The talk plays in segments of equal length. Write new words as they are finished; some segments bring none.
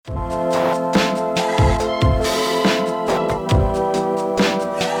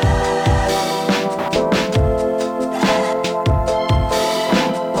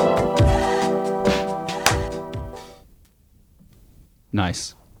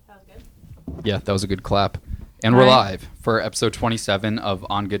Yeah, that was a good clap. And we're live for episode 27 of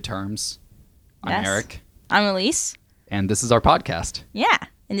On Good Terms. I'm Eric. I'm Elise. And this is our podcast. Yeah,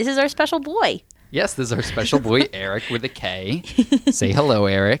 and this is our special boy. Yes, this is our special boy, Eric, with a K. Say hello,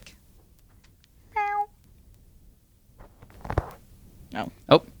 Eric. No.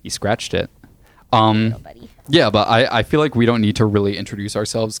 Oh, he scratched it. Yeah, but I feel like we don't need to really introduce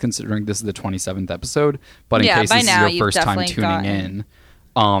ourselves considering this is the 27th episode. But in case this is your first time tuning in,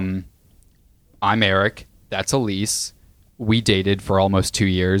 I'm Eric. That's Elise. We dated for almost 2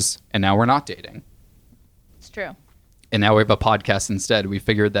 years, and now we're not dating. It's true. And now we have a podcast instead. We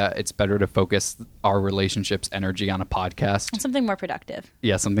figured that it's better to focus our relationship's energy on a podcast. Something more productive.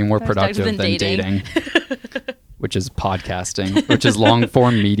 Yeah, something more productive than dating. Which is podcasting, which is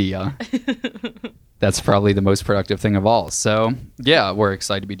long-form media. That's probably the most productive thing of all. So, yeah, we're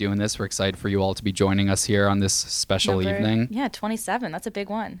excited to be doing this. We're excited for you all to be joining us here on this special evening. Yeah, 27. That's a big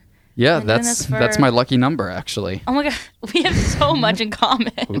one. Yeah, that's my lucky number, actually. Oh, my God. We have so much in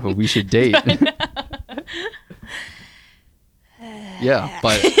common. Ooh, we should date. Yeah,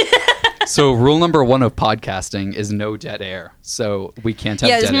 but... So rule number 1 of podcasting is no dead air. So we can't have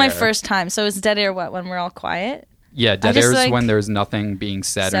dead air. Yeah, this is my first time. So is dead air what? When we're all quiet? Yeah, dead air is when there's nothing being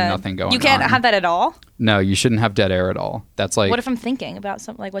said or nothing going on. You can't have that at all? No, you shouldn't have dead air at all. That's like... What if I'm thinking about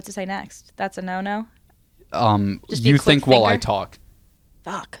something, like what to say next? That's a no-no? You think while I talk.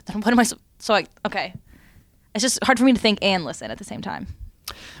 Fuck. Then what am I... okay. It's just hard for me to think and listen at the same time.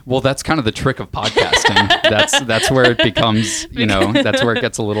 Well, that's kind of the trick of podcasting. that's where it becomes, that's where it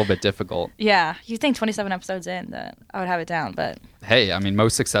gets a little bit difficult. Yeah. You think 27 episodes in that I would have it down, but... Hey, I mean,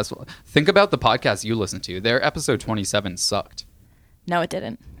 most successful... Think about the podcast you listen to. Their episode 27 sucked. No, it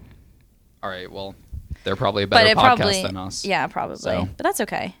didn't. All right, well, they're probably a better podcast than us. Yeah, probably. So. But that's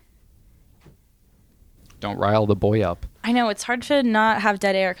okay. Don't rile the boy up. I know. It's hard to not have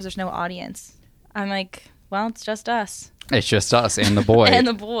dead air because there's no audience. I'm like, well, it's just us. It's just us and the boy. And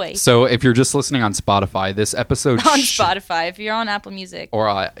the boy. So if you're just listening on Spotify, this episode... On Spotify. If you're on Apple Music.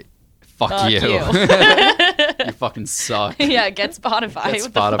 Or fuck you. You fucking suck. Yeah, get Spotify. Get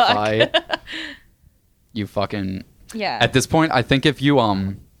Spotify. You fucking... Yeah. At this point, I think if you...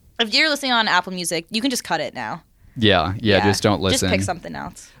 If you're listening on Apple Music, you can just cut it now. Yeah, just don't listen. Just pick something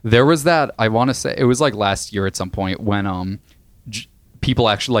else. There was that, I want to say, it was like last year at some point when people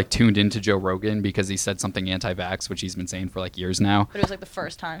actually like tuned into Joe Rogan because he said something anti-vax, which he's been saying for like years now. But it was like the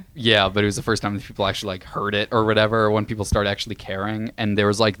first time. Yeah, but it was the first time that people actually like heard it or whatever, or when people started actually caring. And there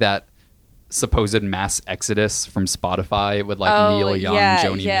was like that supposed mass exodus from Spotify with like Neil Young,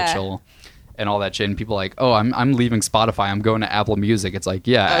 Joni Mitchell, and all that shit. And people like, oh, I'm leaving Spotify. I'm going to Apple Music. It's like,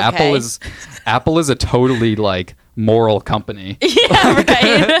 yeah, okay. Apple is a totally like moral company. Yeah,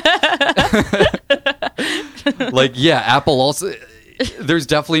 right. Like, yeah, Apple also... There's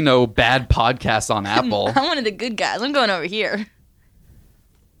definitely no bad podcasts on Apple. I'm one of the good guys. I'm going over here.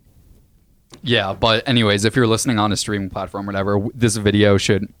 Yeah, but anyways, if you're listening on a streaming platform or whatever, this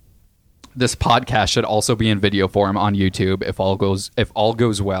podcast should also be in video form on YouTube if all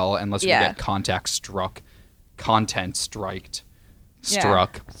goes well, unless we get content striked because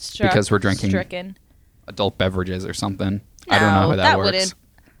we're drinking adult beverages or something. No, I don't know how that works.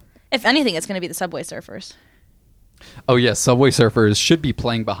 If anything, it's going to be the Subway Surfers. Oh, yeah. Subway Surfers should be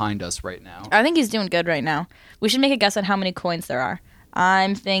playing behind us right now. I think he's doing good right now. We should make a guess on how many coins there are.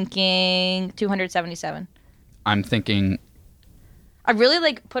 I'm thinking 277. I'm thinking... I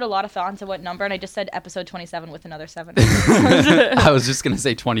really put a lot of thought into what number, and I just said episode 27 with another 7. I was just going to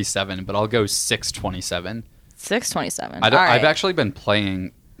say 27, but I'll go 627. 627. I've actually been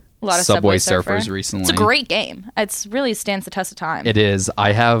playing a lot of Subway Surfers recently. It's a great game. It really stands the test of time. It is.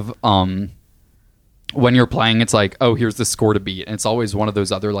 I have... when you're playing, it's like, oh, here's the score to beat. And it's always one of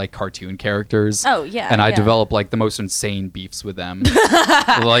those other, like, cartoon characters. Oh, yeah. And I develop, like, the most insane beefs with them.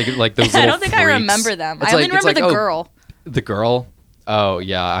 like those little I don't think freaks. I remember them. I only remember the girl. The girl? Oh,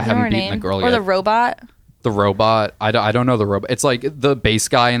 yeah. I haven't beaten the girl yet. Or the robot. The robot. I don't know the robot. It's, like, the base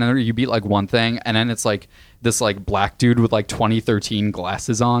guy, and then you beat, like, one thing. And then it's, like, this, like, black dude with, like, 2013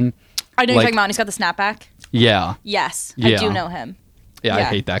 glasses on. I know you're talking about. He's got the snapback. Yeah. Yes. I do know him. Yeah, I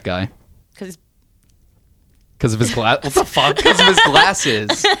hate that guy. Because of his glass. What the fuck? Because of his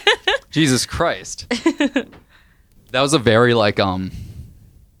glasses. Jesus Christ. That was a very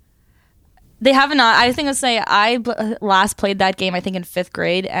They have not. I think I'll say I last played that game, I think, in 5th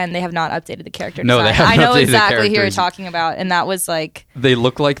grade, and they have not updated the character design. No, they haven't. I know exactly who you're talking about, and that was like... They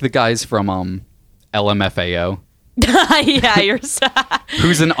look like the guys from LMFAO. Yeah, you're sad.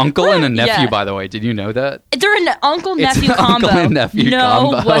 Who's an uncle and a nephew, by the way. Did you know that? They're an uncle-nephew combo. Uncle and nephew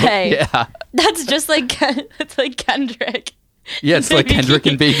combo. No way. Yeah. That's just like, it's like Kendrick. Yeah, it's like Kendrick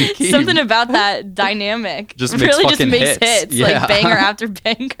and Baby Keem. Something about that dynamic just makes really fucking just makes hits Yeah. like banger after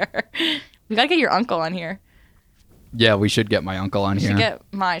banger. We gotta get your uncle on here. Yeah, we should get my uncle on We here. should get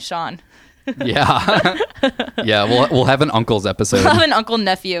my Sean. Yeah. Yeah, we'll have an uncle's episode. We'll have an uncle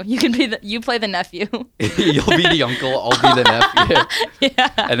nephew. You can be you play the nephew. You'll be the uncle, I'll be the nephew. Yeah.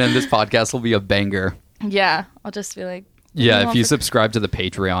 And then this podcast will be a banger. Yeah. I'll just be like, Yeah, if you subscribe to the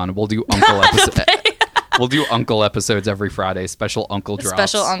Patreon, we'll do uncle episodes. We'll do uncle episodes every Friday, special uncle drops.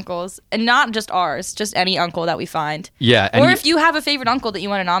 Special uncles. And not just ours, just any uncle that we find. Yeah. Or if you have a favorite uncle that you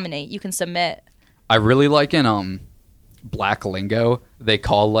want to nominate, you can submit. I really like in Black lingo, they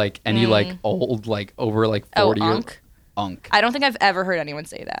call like any like old like over like 40 unk. I don't think I've ever heard anyone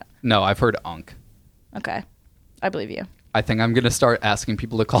say that. No, I've heard unk. Okay. I believe you. I think I'm gonna start asking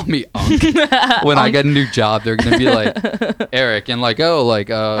people to call me unk when I get a new job. They're gonna be like Eric and like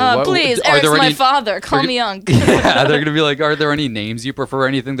please, Eric's my father. Call me unk. Yeah, they're gonna be like, are there any names you prefer? Or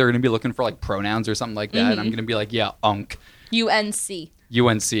anything? They're gonna be looking for like pronouns or something like that. And I'm gonna be like, yeah, unk.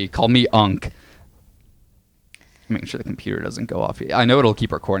 UNC. Call me unk. Making sure the computer doesn't go off. I know it'll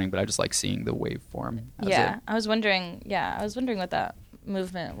keep recording, but I just like seeing the waveform. I was wondering what that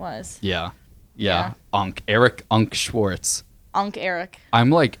movement was. Yeah. Unk. Eric Unk Schwartz. Unk Eric. I'm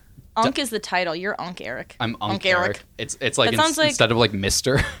like Unk is the title. You're Unk Eric. I'm Unk Eric. It's like, instead of like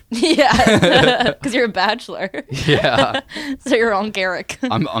Mister. Yeah, because you're a bachelor. Yeah. So you're Unk Eric.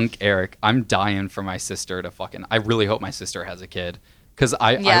 I'm Unk Eric. I'm dying for my sister to fucking. I really hope my sister has a kid. Because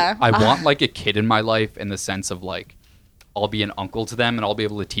I want like a kid in my life in the sense of like I'll be an uncle to them and I'll be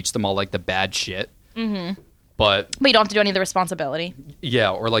able to teach them all like the bad shit. Mm-hmm. But you don't have to do any of the responsibility.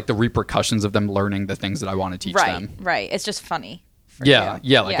 Yeah, or like the repercussions of them learning the things that I want to teach them. Right. It's just funny. Yeah.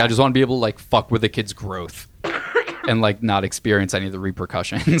 I just want to be able to like fuck with the kid's growth and like not experience any of the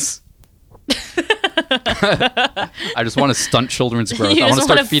repercussions. I just want to stunt children's growth. You I want to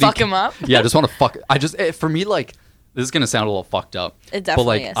start feeding. Fuck them up. Yeah, I just want to fuck. For me, like. This is going to sound a little fucked up. It definitely but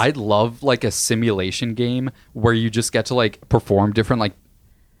like is. I'd love like a simulation game where you just get to like perform different like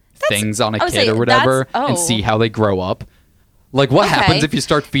things on a kid or whatever and see how they grow up. Like what happens if you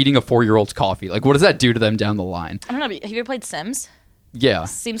start feeding a 4-year-old coffee? Like what does that do to them down the line? I don't know. Have you ever played Sims? Yeah.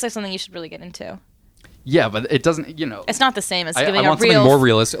 Seems like something you should really get into. Yeah, but it doesn't, It's not the same as giving I want something more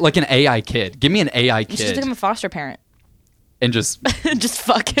realistic. Like an AI kid. Give me an AI kid. You should become a foster parent. And just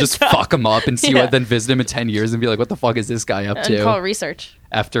fuck him up and see what, then visit him in 10 years and be like, what the fuck is this guy up to? And call it research.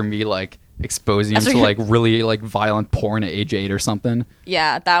 After me exposing him to like really like violent porn at age 8 or something.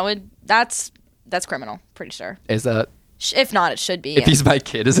 Yeah, that's criminal, pretty sure. Is that? If not, it should be. If he's my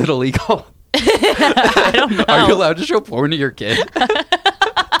kid, is it illegal? I don't know. Are you allowed to show porn to your kid?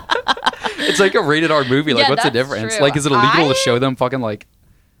 It's like a rated R movie. Like, what's the difference? True. Like, is it illegal to show them fucking like,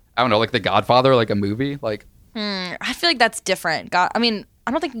 I don't know, like The Godfather, like a movie? Like, I feel like that's different. I mean,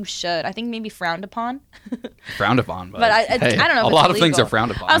 I don't think you should. I think maybe frowned upon. Frowned upon, but I don't know. A lot of things are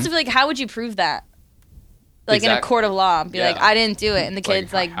frowned upon. I also feel like, how would you prove that? Like in a court of law, be like, I didn't do it, and the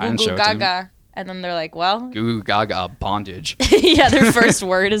kid's like, goo goo gaga, and then they're like, well, goo goo gaga, bondage. Yeah, their first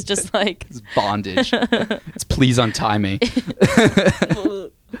word is just like it's bondage. It's please untie me.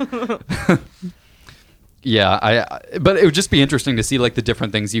 Yeah, but it would just be interesting to see like the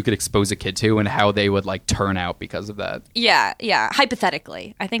different things you could expose a kid to and how they would like turn out because of that. Yeah.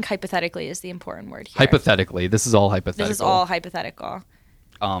 Hypothetically, I think hypothetically is the important word here. Hypothetically, this is all hypothetical. This is all hypothetical.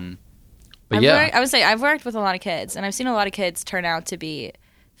 But I would say I've worked with a lot of kids, and I've seen a lot of kids turn out to be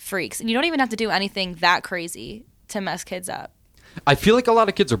freaks, and you don't even have to do anything that crazy to mess kids up. I feel like a lot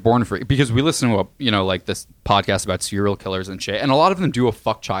of kids are born freaks because we listen to like this podcast about serial killers and shit, and a lot of them do have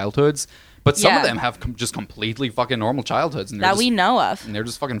fuck childhoods. But some of them have just completely fucking normal childhoods. And we know of. And they're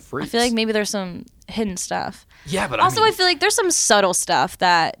just fucking freaks. I feel like maybe there's some hidden stuff. Yeah, but also I feel like there's some subtle stuff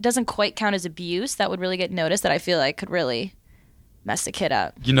that doesn't quite count as abuse that would really get noticed that I feel like could really mess the kid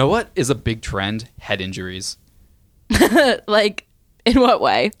up. You know what is a big trend? Head injuries. Like, in what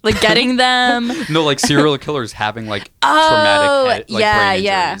way? Like getting them? No, like serial killers having like traumatic brain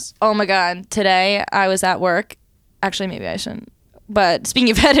injuries. Oh my God. Today I was at work. Actually, maybe I shouldn't. But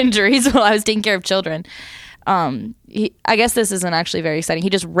speaking of head injuries, while I was taking care of children, I guess this isn't actually very exciting. He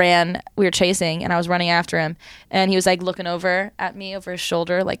just ran. We were chasing, and I was running after him. And he was like looking over at me over his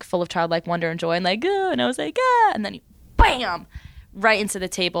shoulder, like full of childlike wonder and joy, and like, oh, and I was like, ah, and then he, bam, right into the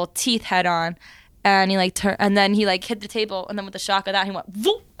table, teeth head on, and he like turned, and then he like hit the table, and then with the shock of that, he went,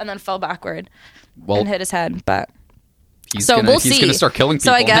 whoop, and then fell backward and hit his head. But he's gonna start killing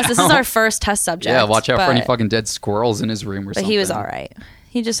people. So I guess now. This is our first test subject. Yeah, watch out for any fucking dead squirrels in his room or something. But he was all right.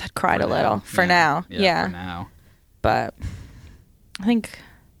 He just had cried a little for now. Yeah. For now. But I think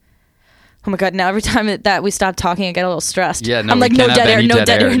Oh my god! Now every time that we stop talking, I get a little stressed. Yeah, no, I'm like, we no can't dead have air, any no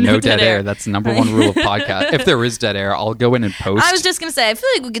dead air, no dead air. That's the number one rule of podcast. If there is dead air, I'll go in and post. I was just gonna say, I feel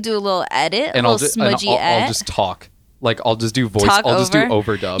like we could do a little edit, and a little smudgy edit. I'll just talk. Like, I'll just do voice. Talk I'll just do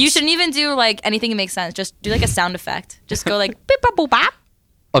over. overdubs. You shouldn't even do like anything that makes sense. Just do like a sound effect. Just go like beep bop boop bop.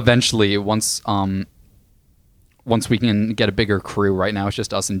 Eventually, once we can get a bigger crew. Right now, it's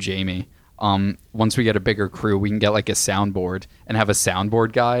just us and Jamie. Once we get a bigger crew, we can get like a soundboard and have a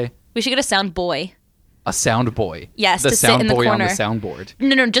soundboard guy. We should get a sound boy. A sound boy. Yes, the to sound sit in the boy on corner. the soundboard.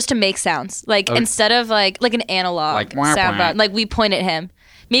 No, just to make sounds. Like instead of like an analog Like, wah, sound wah. bar, like we point at him.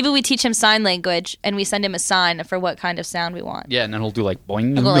 Maybe we teach him sign language and we send him a sign for what kind of sound we want. Yeah, and then he'll do like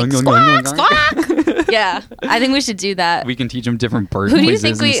boing. He'll go like squawk, squawk. Yeah, I think we should do that. We can teach him different bird Who do you noises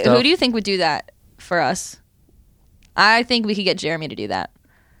think and stuff. Who do you think would do that for us? I think we could get Jeremy to do that.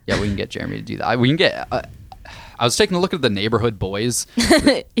 Yeah, we can get Jeremy to do that. We can get. I was taking a look at the neighborhood boys.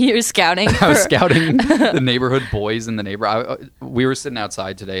 You were scouting. I was scouting the neighborhood boys in the neighborhood. We were sitting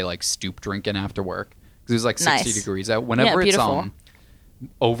outside today, like stoop drinking after work because it was like 60 Nice. degrees out. Whenever it's beautiful.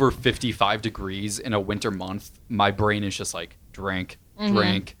 over 55 degrees in a winter month, my brain is just like drink.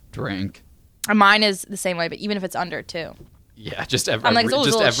 Mine is the same way, but even if it's under too. Yeah, just every I'm like, it's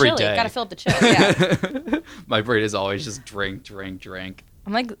always just a little every chilly. day. Gotta fill up the chill. Yeah. My brain is always just drink.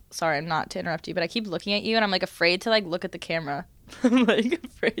 I'm like, sorry, not to interrupt you, but I keep looking at you, and I'm like afraid to like look at the camera. I'm like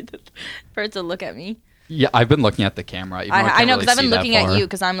afraid for it to look at me. Yeah, I've been looking at the camera. Even though I know because because I've been looking at you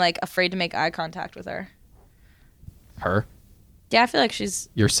because I'm like afraid to make eye contact with her. Her? Yeah, I feel like she's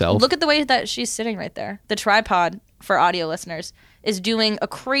Yourself? Look at the way that she's sitting right there. The tripod, for audio listeners, is doing a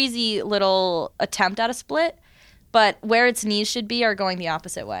crazy little attempt at a split, but where its knees should be are going the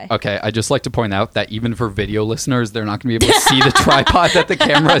opposite way. Okay, I just like to point out that even for video listeners, they're not going to be able to see the tripod that the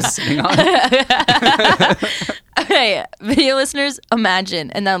camera is sitting on. Okay, video listeners,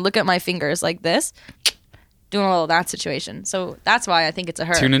 imagine, and then look at my fingers like this, doing a little that situation. So that's why I think it's a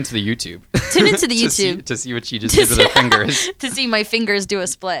her. Tune into the YouTube. Tune into the YouTube to see what she just did with her fingers. to see my fingers do a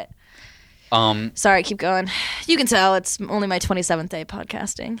split. Sorry, keep going. You can tell it's only my 27th day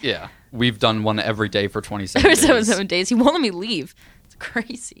podcasting. Yeah, we've done one every day for 27 days. 7 days. He won't let me leave. It's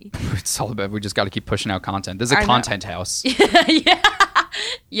crazy. It's all about, we just got to keep pushing out content. This is a content house.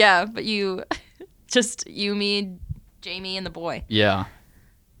 Yeah, but you, me, Jamie, and the boy. Yeah.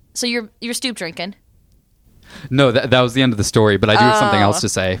 So you're stoop drinking. No, that was the end of the story, but I do have something else to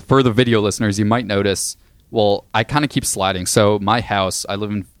say. For the video listeners, you might notice, well, I kind of keep sliding. So my house, I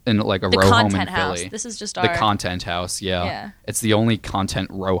live in like a row home in house. Philly. This is just the our content house, yeah. It's the only content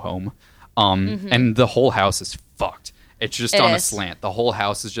row home. And the whole house is fucked. It's just on a slant. The whole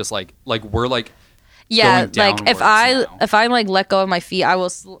house is just like we're like going like if I like let go of my feet, I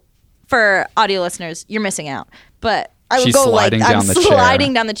will for audio listeners, you're missing out. But I will She's go like sliding I'm down the chair.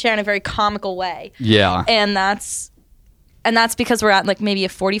 sliding down the chair in a very comical way. Yeah. And that's because we're at like maybe a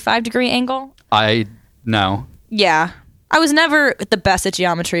 45-degree angle. I know. Yeah. I was never the best at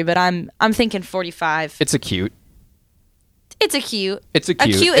geometry, but I'm thinking 45. It's a cute. It's a cute. It's a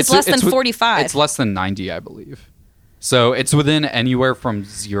cute. A cute is less than 45. It's less than 90, I believe. So it's within anywhere from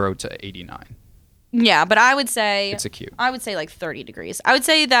 0 to 89. Yeah, but I would say it's a cute. I would say like 30 degrees. I would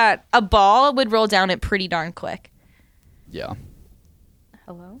say that a ball would roll down it pretty darn quick. Yeah.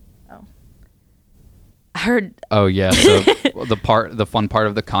 Hello? Oh. I heard. Oh yeah. So the fun part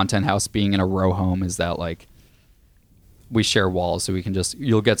of the content house being in a row home is that like we share walls, so we can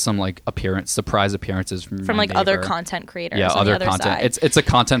you'll get some like surprise appearances from like neighbor. other content creators. Yeah, on other the other content. Side. It's a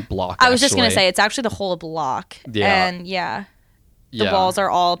content block. I was just gonna say it's actually the whole block. Yeah. And the walls are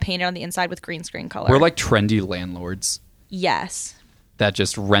all painted on the inside with green screen color. We're like trendy landlords. Yes. That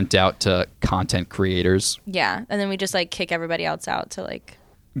just rent out to content creators. Yeah, and then we just like kick everybody else out to like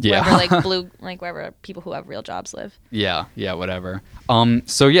wherever wherever people who have real jobs live. Yeah, whatever.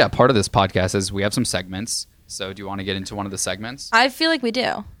 So yeah, part of this podcast is we have some segments. So do you want to get into one of the segments? I feel like we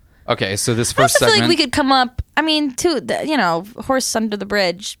do. Okay, so this first segment. I feel segment. like we could come up. I mean, horse under the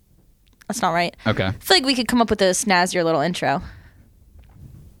bridge. That's not right. Okay. I feel like we could come up with a snazzier little intro.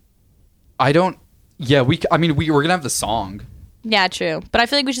 I don't. Yeah, we're gonna have the song. Yeah, true. But I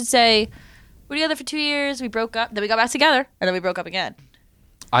feel like we should say we're together for 2 years. We broke up. Then we got back together, and then we broke up again.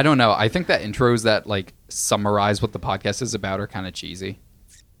 I don't know. I think that intros that like summarize what the podcast is about are kind of cheesy.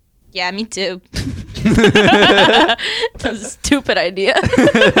 Yeah, me too. That's a stupid idea.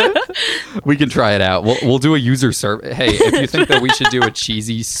 We can try it out. We'll do a user survey. Hey, if you think that we should do a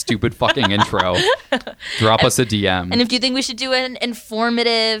cheesy, stupid fucking intro, drop us a DM. And if you think we should do an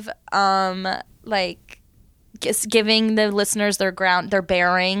informative, giving the listeners their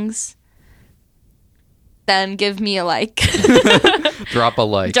bearings. then give me a like. Drop a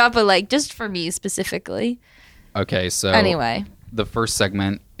like. Drop a like just for me specifically. Okay, so anyway, the first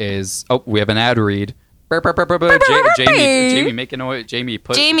segment is we have an ad read. Jamie, make a noise. Jamie,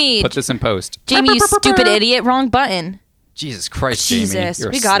 put this in post. Jamie, you stupid idiot! Wrong button. Jesus Christ, Jesus,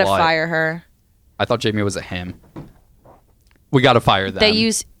 Jamie, we gotta fire her. I thought Jamie was a him. We gotta fire them. They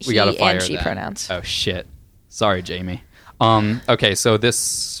use he and she pronouns. Oh shit. Sorry, Jamie. Okay, so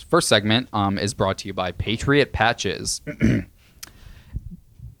this first segment is brought to you by Patriot Patches.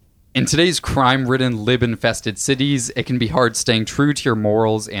 In today's crime-ridden, lib-infested cities, it can be hard staying true to your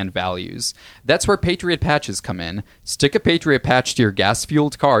morals and values. That's where Patriot Patches come in. Stick a Patriot patch to your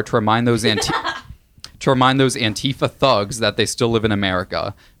gas-fueled car to remind those Antifa thugs that they still live in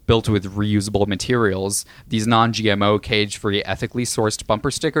America. Built with reusable materials, these non-GMO, cage-free, ethically sourced bumper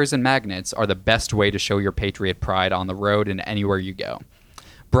stickers and magnets are the best way to show your patriot pride on the road and anywhere you go.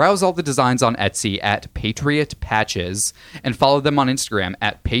 Browse all the designs on Etsy at Patriot Patches and follow them on Instagram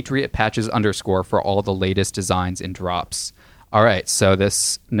at PatriotPatches_ for all the latest designs and drops. All right, so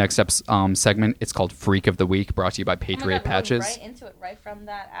this next segment, it's called Freak of the Week, brought to you by Patriot Patches. Right into it, right from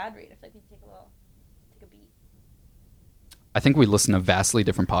that ad read. If I can take a beat. I think we listen to vastly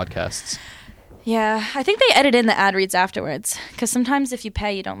different podcasts. Yeah, I think they edit in the ad reads afterwards because sometimes if you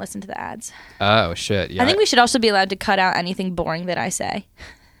pay, you don't listen to the ads. Oh, shit. Yeah. I think we should also be allowed to cut out anything boring that I say.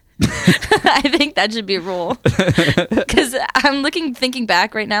 I think that should be a rule because I'm thinking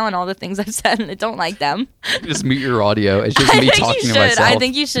back right now on all the things I've said and I don't like them. Just mute your audio. It's just me talking to myself. I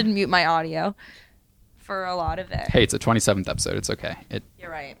think you should mute my audio for a lot of it. Hey, it's a 27th episode. It's okay. You're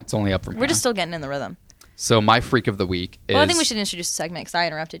right. It's only up from We're just still getting in the rhythm. So my Freak of the Week is... Well, I think we should introduce the segment because I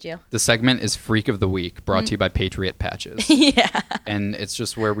interrupted you. The segment is Freak of the Week, brought to you by Patriot Patches. Yeah. And it's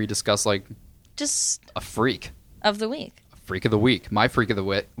just where we discuss, just a freak. Of the week. Freak of the Week. My Freak of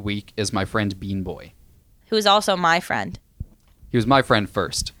the Week is my friend Bean Boy. Who is also my friend. He was my friend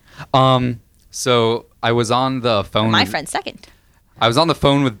first. So I was on the phone... My friend second. I was on the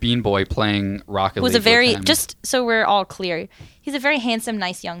phone with Bean Boy playing Rocket League. Who's a very... Just so we're all clear, he's a very handsome,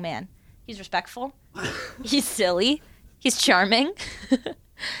 nice young man. He's respectful. He's silly. He's charming.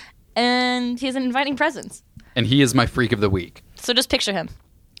 And he has an inviting presence. And he is my Freak of the Week. So just picture him.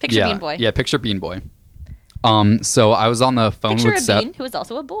 Picture Bean Boy. Yeah, picture Bean Boy. So I was on the phone with Seth. Picture a Bean who is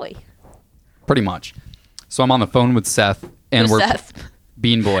also a boy. Pretty much. So I'm on the phone with Seth. And Who's Seth?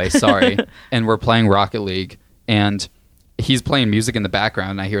 Bean Boy, sorry. And we're playing Rocket League. And he's playing music in the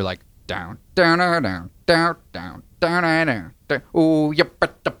background. And I hear down, down, down, down, down, down, down, down. Oh, you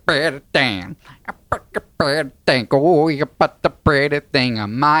put the pretty thing. I put the pretty thing. Oh, you put the pretty thing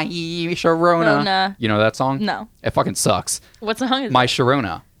on my Sharona. You know that song? No. It fucking sucks. What song is My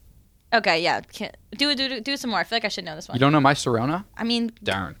Sharona. Okay, yeah. Do some more. I feel like I should know this one. You don't know My Sharona? I mean...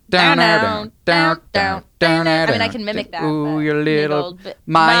 Down, down, down, down, down, down, down. I mean, I can mimic that. Ooh, you little...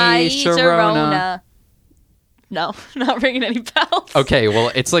 My Sharona. No, not ringing any bells. Okay,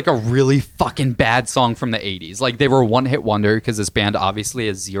 well, it's a really fucking bad song from the 80s. They were one-hit wonder because this band obviously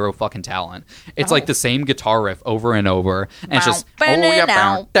has zero fucking talent. It's the same guitar riff over and over. And it's just, oh, yeah,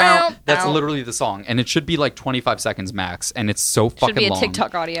 down, down. That's literally the song. And it should be 25 seconds max. And it's so fucking long. Should be a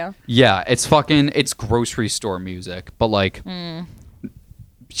TikTok audio. Yeah, it's grocery store music. But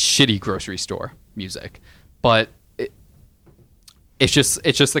shitty grocery store music. But it's just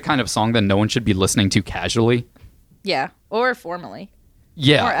the kind of song that no one should be listening to casually. Yeah, or formally.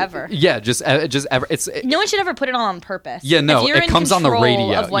 Yeah, or ever. Yeah, just ever. No one should ever put it on purpose. Yeah, no, it comes on the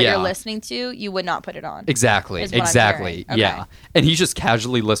radio. Of what you're listening to, you would not put it on. Exactly. Okay. Yeah, and he's just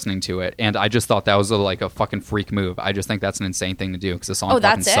casually listening to it, and I just thought that was a fucking freak move. I just think that's an insane thing to do because the song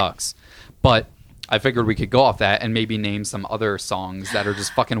fucking sucks. But I figured we could go off that and maybe name some other songs that are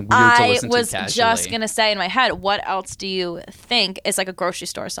just fucking weird to listen to casually. I was just going to say in my head, what else do you think is a grocery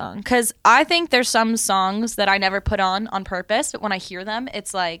store song? Because I think there's some songs that I never put on purpose, but when I hear them,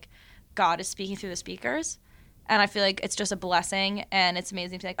 it's God is speaking through the speakers. And I feel like it's just a blessing, and it's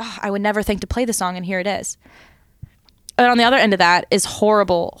amazing to be I would never think to play the song, and here it is. And on the other end of that is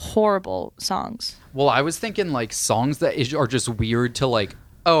horrible, horrible songs. Well, I was thinking songs that are just weird to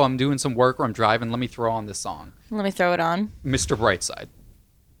oh, I'm doing some work or I'm driving. Let me throw on this song. Let me throw it on. Mr. Brightside.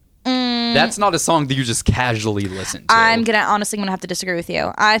 That's not a song that you just casually listen to. I'm honestly gonna have to disagree with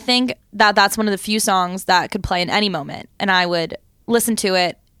you. I think that that's one of the few songs that could play in any moment, and I would listen to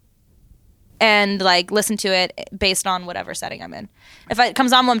it and listen to it based on whatever setting I'm in. If it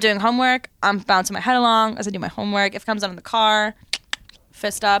comes on while I'm doing homework, I'm bouncing my head along as I do my homework. If it comes on in the car,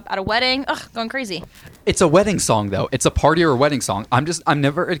 fist up. At a wedding, going crazy. It's a wedding song, though. It's a party or a wedding song. I'm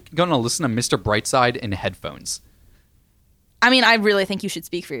never going to listen to Mr. Brightside in headphones. I mean, I really think you should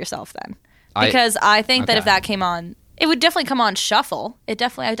speak for yourself then. because I think that if that came on, it would definitely come on shuffle. I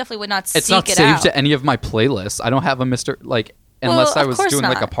definitely would not seek it out. It's not saved to any of my playlists. I don't have a unless I was doing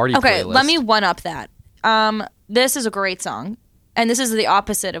like a party okay, playlist. let me one up that. This is a great song, and this is the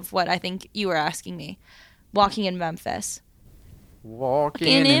opposite of what I think you were asking me. Walking in Memphis.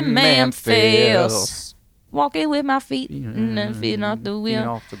 Walking in Memphis. Walking with my feet and feet off the wheel.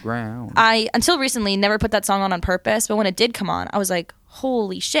 Off the ground. I, until recently, never put that song on purpose, but when it did come on, I was like,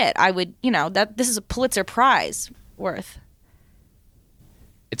 holy shit. I would, this is a Pulitzer Prize worth.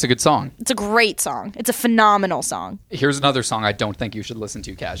 It's a good song. It's a great song. It's a phenomenal song. Here's another song I don't think you should listen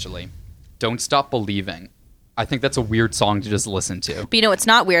to casually. Don't Stop Believing. I think that's a weird song to just listen to. But it's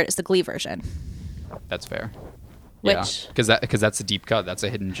not weird. It's the Glee version. That's fair. Which, because that's a deep cut. That's a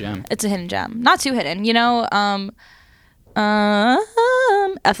hidden gem. It's a hidden gem. Not too hidden.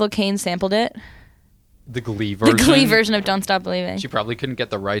 Ethel Cain sampled it. The Glee version? The Glee version of Don't Stop Believing. She probably couldn't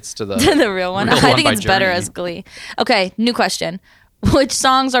get the rights to the the real one. I think it's better as Glee. Okay, new question. Which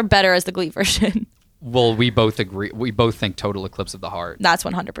songs are better as the Glee version? Well, we both agree. We both think Total Eclipse of the Heart. That's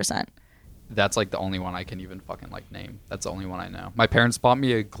 100%. That's like the only one I can even fucking like name. That's the only one I know. My parents bought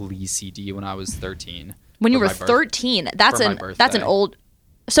me a Glee CD when I was 13. When you were 13, that's an old.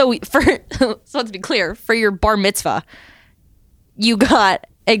 So so to be clear, for your bar mitzvah, you got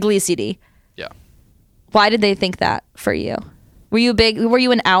a Glee CD. Yeah. Why did they think that for you? Were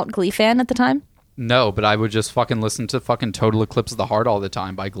you an out Glee fan at the time? No, but I would just fucking listen to fucking Total Eclipse of the Heart all the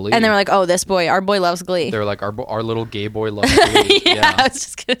time by Glee. And they were like, "Oh, our boy loves Glee." They were like, "Our little gay boy loves Glee." yeah, I was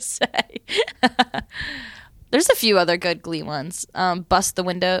just gonna say. There's a few other good Glee ones. Bust with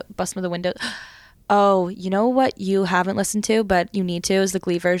the window. Oh, you know what you haven't listened to, but you need to, is the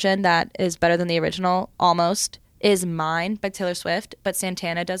Glee version that is better than the original, almost, is Mine by Taylor Swift, but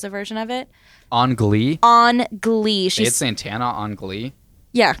Santana does a version of it. On Glee? On Glee. They had Santana on Glee?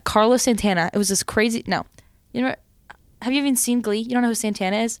 Yeah, Carlos Santana. It was this crazy... No. You know, have you even seen Glee? You don't know who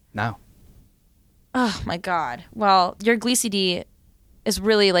Santana is? No. Oh, my God. Well, your Glee CD is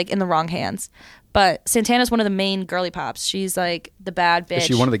really, like, in the wrong hands. But Santana's one of the main girly pops. She's, like, the bad bitch. Is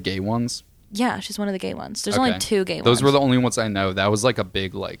she one of the gay ones? Yeah, she's one of the gay ones. There's only 2 gay ones. Those were the only ones I know. That was like a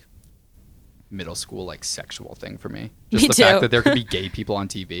big like middle school like sexual thing for me. Just the fact that there could be gay people on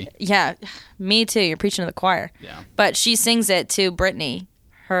TV. Yeah, me too. You're preaching to the choir. Yeah. But she sings it to Brittany,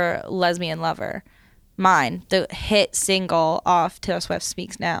 her lesbian lover. Mine, the hit single off Taylor Swift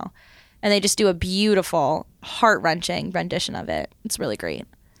Speaks Now. And they just do a beautiful, heart-wrenching rendition of it. It's really great.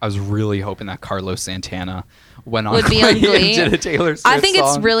 I was really hoping that Carlos Santana went on Glee and did a Taylor Swift I think song.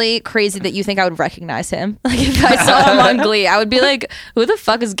 It's really crazy that you think I would recognize him. Like if I saw him on Glee, I would be like, "Who the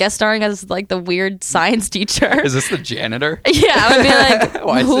fuck is guest starring as like the weird science teacher?" Is this the janitor? Yeah, I would be like,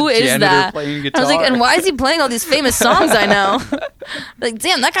 why "Who is that?" Playing guitar? I was like, "And why is he playing all these famous songs I know?" Like,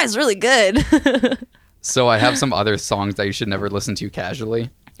 damn, that guy's really good. So I have some other songs that you should never listen to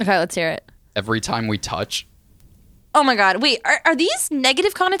casually. Okay, let's hear it. Every Time We Touch. Oh my God! Wait, are these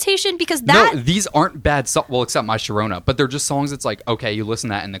negative connotation? Because no, these aren't bad songs. Well, except My Sharona, but they're just songs. That's like, okay, you listen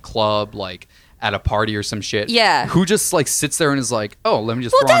to that in the club, like at a party or some shit. Yeah. Who just like sits there and is like, oh, let me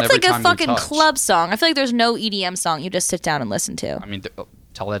just throw on Every Time We Touch. Well, that's like a fucking club song. I feel like there's no EDM song you just sit down and listen to. I mean,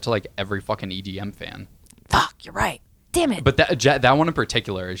 tell that to like every fucking EDM fan. Fuck, you're right. Damn it. But that one in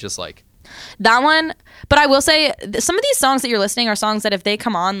particular is just like that one. But I will say, some of these songs that you're listening are songs that if they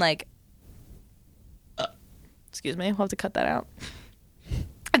come on, like. Excuse me, we'll have to cut that out.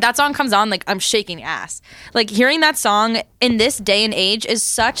 If that song comes on, like, I'm shaking ass. Like, hearing that song in this day and age is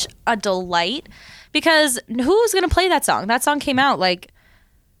such a delight because who's going to play that song? That song came out, like,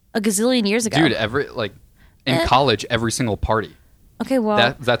 a gazillion years ago. Dude, in college, every single party. Okay,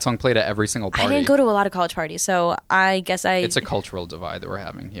 well. That song played at every single party. I didn't go to a lot of college parties, so I guess It's a cultural divide that we're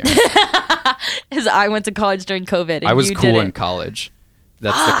having here. Because I went to college during COVID, and I was cool in college.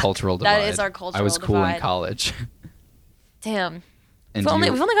 That's the cultural divide. That is our cultural divide. I was cool in college. Damn. We've only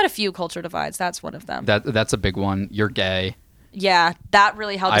got a few culture divides. That's one of them. That's a big one. You're gay. Yeah, that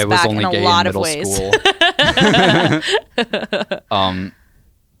really held us back in a lot of ways.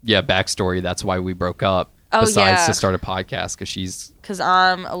 Yeah, backstory. That's why we broke up. Oh, besides to start a podcast, because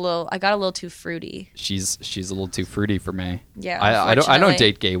I got a little too fruity. She's a little too fruity for me. Yeah, I don't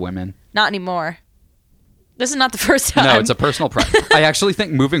date gay women. Not anymore. This is not the first time. No, it's a personal preference. I actually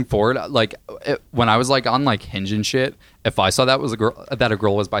think moving forward, like when I was like on like Hinge and shit, if I saw that a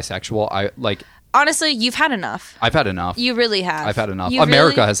girl was bisexual, I like. Honestly, you've had enough. I've had enough. You really have. I've had enough.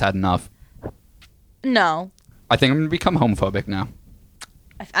 America has had enough. No. I think I'm gonna become homophobic now.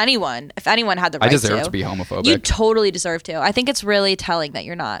 If anyone had the right I deserve to be homophobic. You totally deserve to. I think it's really telling that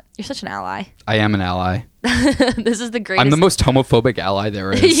you're not. You're such an ally. I am an ally. This is the greatest. I'm the most homophobic ally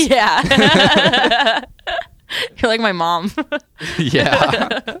there is. Yeah. You're like my mom.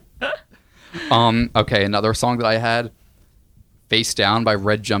 Yeah. Okay, another song that I had, Face Down by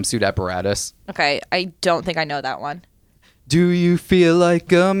Red Jumpsuit Apparatus. Okay, I don't think I know that one. Do you feel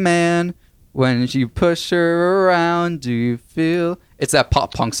like a man when you push her around? Do you feel... It's that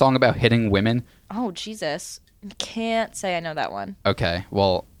pop punk song about hitting women. Oh, Jesus. Can't say I know that one. Okay,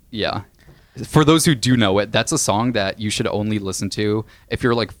 well, yeah. For those who do know it, that's a song that you should only listen to if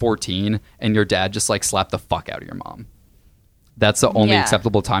you're like 14 and your dad just like slapped the fuck out of your mom. That's the only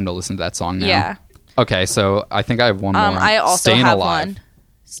acceptable time to listen to that song now. Yeah. Okay, so I think I have one more. I also Staying have Alive. one.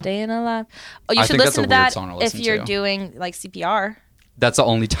 Staying Alive. Oh, you I should think listen to that's that a weird song to if listen you're to. doing like CPR. That's the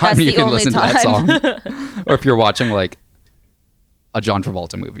only time That's you the can only listen to that time. song. Or if you're watching like a John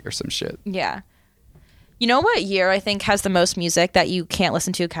Travolta movie or some shit. Yeah. You know what year I think has the most music that you can't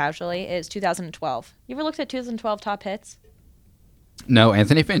listen to casually is 2012. You ever looked at 2012 top hits? No,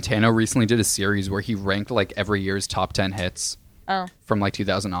 Anthony Fantano recently did a series where he ranked like every year's top 10 hits. Oh. From like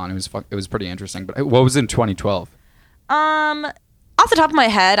 2000 on. It was pretty interesting. But what was in 2012? Off the top of my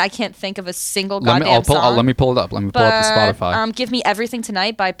head, I can't think of a single goddamn song. Let me pull it up. Let me pull up the Spotify. Give Me Everything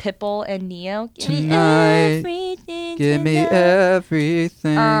Tonight by Pitbull and Neo. Tonight, give me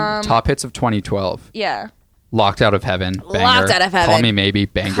everything. Top hits of 2012. Yeah. Locked Out of Heaven. Banger. Locked Out of Heaven. Call Me Maybe.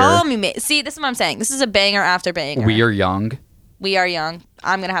 Banger. Call Me Maybe. See, this is what I'm saying. This is a banger after banger. We Are Young. We Are Young.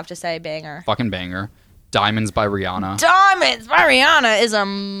 I'm going to have to say banger. Fucking banger. Diamonds by Rihanna. Diamonds by Rihanna is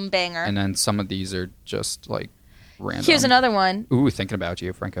a banger. And then some of these are just like random. Here's another one. Ooh, Thinking About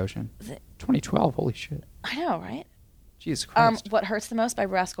You, Frank Ocean. 2012. Holy shit. I know, right? Jesus Christ. What Hurts the Most by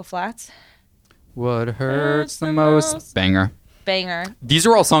Rascal Flatts. What hurts the most? Banger. Banger. These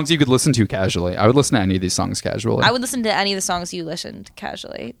are all songs you could listen to casually. I would listen to any of these songs casually. I would listen to any of the songs you listened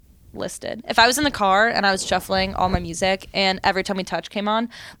casually listed. If I was in the car and I was shuffling all my music and Every Time We Touch came on,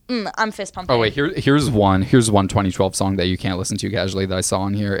 I'm fist pumping. Oh wait, here's one 2012 song that you can't listen to casually that I saw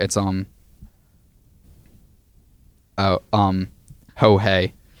on here. It's Ho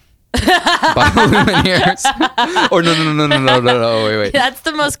Hey by Lumineers. Or no, wait. That's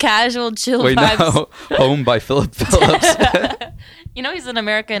the most casual chill Wait, vibes. no. Home by Philip Phillips. You know he's an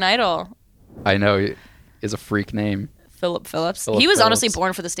American Idol. I know, is a freak name. Philip Phillips. Philip He was honestly Phillips.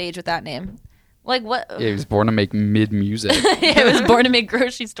 born for the stage with that name. Like what? Yeah, he was born to make mid music. He was born to make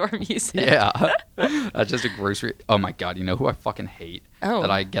grocery store music. Yeah. That's just a grocery. Oh my God. You know who I fucking hate? Oh.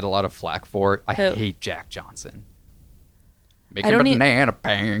 That I get a lot of flack for? I Who? hate Jack Johnson. Making banana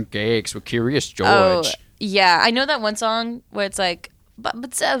pancakes with Curious George. Oh, yeah. I know that one song where it's like,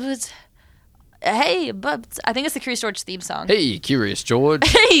 hey, but I think it's the Curious George theme song. Hey, Curious George.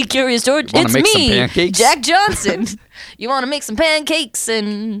 Hey, Curious George, Wanna it's make some me, pancakes? Jack Johnson. You want to make some pancakes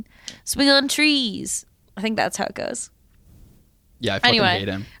and swing on trees? I think that's how it goes. Yeah, I fucking Anyway, hate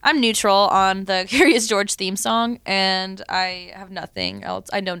him. I'm neutral on the Curious George theme song, and I have nothing else.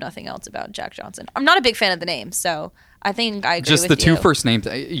 I know nothing else about Jack Johnson. I'm not a big fan of the name, so I think I agree Just with the two you. first names.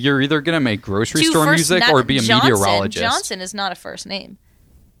 You're either going to make grocery Two store first music na- or be a Johnson. meteorologist. Johnson is not a first name.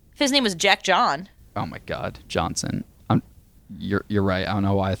 If his name was Jack John. Oh my God, Johnson. You're right. I don't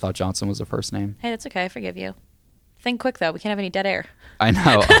know why I thought Johnson was a first name. Hey, that's okay. I forgive you. Think quick, though. We can't have any dead air. I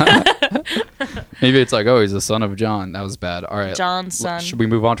know. Maybe it's like, oh, he's the son of John. That was bad. All right. John's son. Should we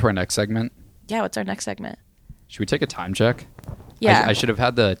move on to our next segment? Yeah, what's our next segment? Should we take a time check? Yeah. I should have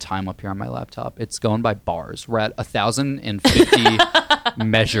had the time up here on my laptop. It's going by bars. We're at 1,050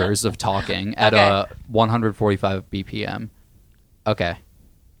 measures of talking at a 145 BPM. Okay.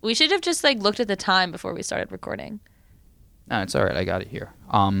 We should have just looked at the time before we started recording. No, it's all right. I got it here.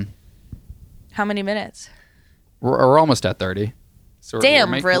 How many minutes? We're almost at 30. So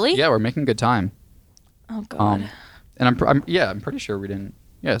Damn, really? Yeah, we're making good time. Oh God. And I'm pretty sure we didn't.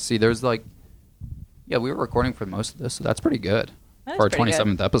 Yeah, see, there's we were recording for most of this, so that's pretty good That is for our pretty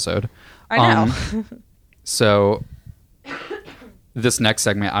 27th episode. I know. So this next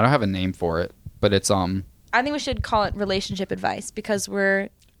segment, I don't have a name for it, but it's I think we should call it relationship advice because we're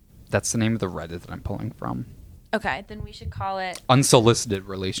that's the name of the Reddit that I'm pulling from. okay. Then we should call it Unsolicited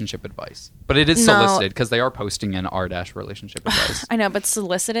relationship advice, but it is No. solicited because they are posting in r-relationship advice. I know, but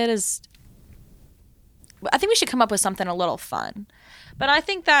solicited is. I think we should come up with something a little fun. But I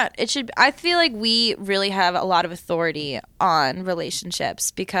think that it should. I feel like we really have a lot of authority on relationships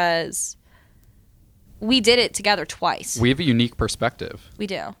because we did it together twice. We have a unique perspective. We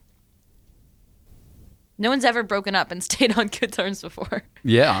do. No one's ever broken up and stayed on good terms before.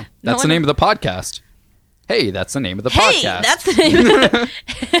 Yeah, that's the one- name of the podcast. Hey, that's the name of the Hey, podcast. that's the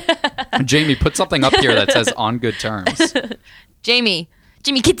name. Jamie, put something up here that says on good terms. Jamie,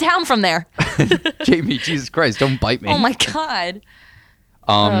 get down from there. Jamie, Jesus Christ, don't bite me. Oh my God.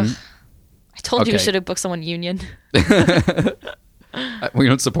 Um, I told you we okay. should have booked someone union. We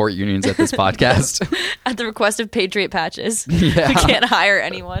don't support unions at this podcast. At the request of Patriot Patches. Yeah. We can't hire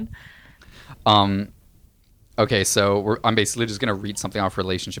anyone. Okay, so I'm basically just gonna read something off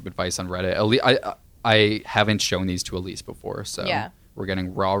relationship advice on Reddit. I haven't shown these to Elise before, so Yeah. we're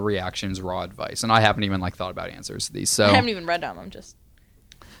getting raw reactions, raw advice, and I haven't even thought about answers to these. So I haven't even read them. I'm just.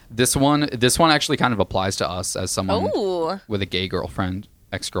 this one actually kind of applies to us as someone Oh. with a gay girlfriend,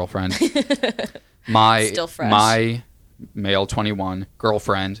 ex-girlfriend. Still fresh. My male 21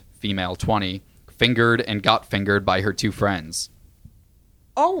 girlfriend, female 20, fingered and got fingered by her two friends.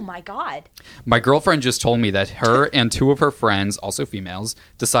 Oh my God. My girlfriend just told me that her and two of her friends, also females,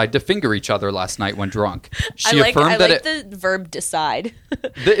 decided to finger each other last night when drunk. She affirmed that the verb decide.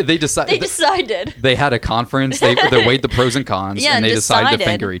 they decided. They decided. They had a conference. They weighed the pros and cons, Yeah, and they and decided to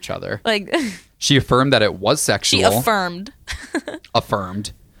decided. finger each other. Like, She affirmed that it was sexual. she affirmed.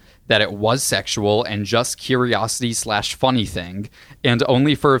 affirmed that it was sexual and just curiosity/funny thing, and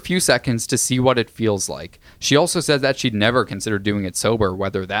only for a few seconds to see what it feels like. She also said that she'd never considered doing it sober,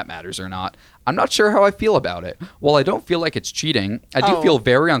 whether that matters or not. I'm not sure how I feel about it. While I don't feel like it's cheating, I do feel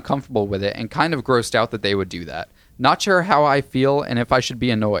very uncomfortable with it and kind of grossed out that they would do that. Not sure how I feel and if I should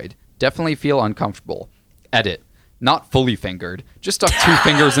be annoyed. Definitely feel uncomfortable. Edit. Not fully fingered. Just stuck 2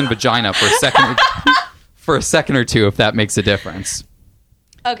 fingers in vagina for a second or two, if that makes a difference.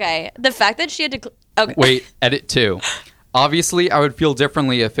 Okay. The fact that she had to. Okay. Wait, edit 2. Obviously, I would feel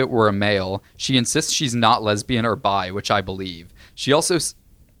differently if it were a male. She insists she's not lesbian or bi, which I believe. She also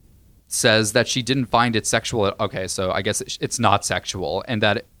says that she didn't find it sexual. Okay, so I guess it's not sexual, and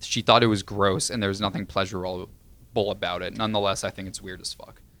that she thought it was gross and there was nothing pleasurable about it. Nonetheless, I think it's weird as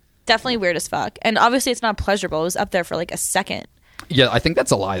fuck. Definitely weird as fuck. And obviously, it's not pleasurable. It was up there for like a second. Yeah, I think that's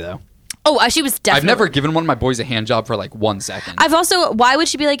a lie, though. Oh, she was definitely. I've never given one of my boys a hand job for like 1 second. I've also. Why would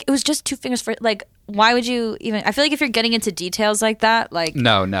she be like? It was just 2 fingers for like. Why would you even? I feel like if you're getting into details like that, like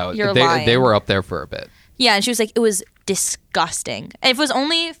No, you're they lying. were up there for a bit. Yeah, and she was like, it was disgusting. And if it was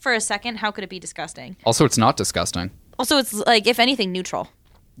only for a second, how could it be disgusting? Also, it's not disgusting. Also, it's like if anything, neutral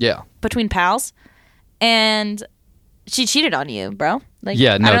Yeah. between pals, and she cheated on you, bro. Like,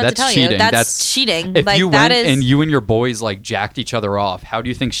 Yeah, no, I don't have that's to tell cheating. You. That's cheating. If like, you that went is and you and your boys like jacked each other off, how do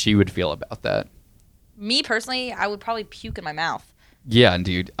you think she would feel about that? me personally. I would probably puke in my mouth. Yeah,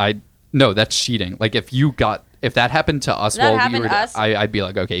 dude. No, that's cheating. Like if that happened to us, I'd be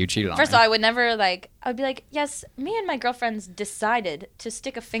like, okay, you cheated on me. First of all, I would never like. I would be like, yes, me and my girlfriends decided to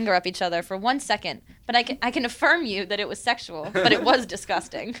stick a finger up each other for 1 second, but I can affirm you that it was sexual, but it was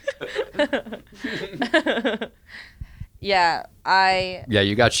disgusting. Yeah, Yeah,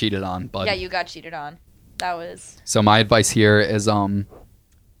 you got cheated on, bud. Yeah, you got cheated on. That was. So my advice here is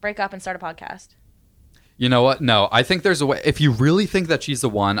Break up and start a podcast. You know what? No, I think there's a way. If you really think that she's the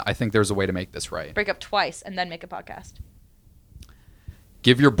one, I think there's a way to make this right. Break up twice and then make a podcast.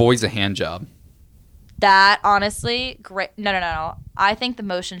 Give your boys a hand job. That, honestly, great. No. I think the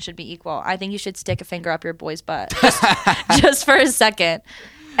motion should be equal. I think you should stick a finger up your boy's butt. Just for a second.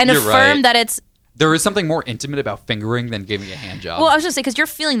 And You're affirm right. that it's... There is something more intimate about fingering than giving a hand job. Well, I was going to say, because you're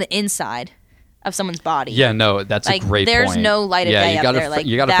feeling the inside of someone's body. Yeah, no, that's like, a great there's point. no light of day you up gotta there. Like,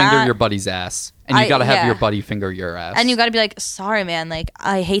 you gotta finger your buddy's ass, and you gotta have your buddy finger your ass. And you gotta be like, sorry, man. Like,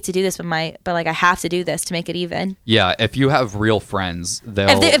 I hate to do this, but like, I have to do this to make it even. Yeah, if you have real friends,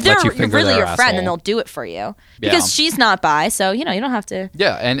 they'll if they're let you finger really their your friend, asshole. then they'll do it for you because she's not bi. So you don't have to.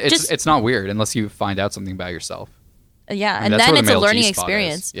 Yeah, and Just- it's not weird unless you find out something about yourself. Yeah, I mean, and that's then where it's the a male learning G-spot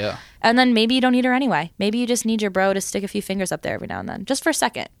experience. is. Yeah. And then maybe you don't need her anyway. Maybe you just need your bro to stick a few fingers up there every now and then, just for a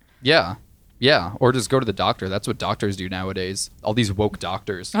second. Yeah. Yeah, or just go to the doctor. That's what doctors do nowadays. All these woke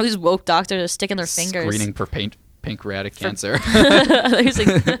doctors. All these woke doctors are sticking their fingers. Screening for pancreatic cancer. He's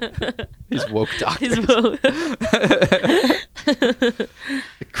like, These woke doctors. he's woke.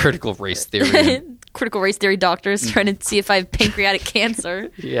 Critical race theory. Critical race theory doctors trying to see if I have pancreatic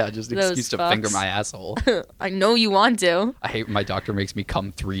cancer. Yeah, just an Those excuse to fucks. finger my asshole. I know you want to. I hate when my doctor makes me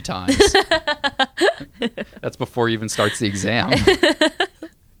come 3 times. That's before he even starts the exam.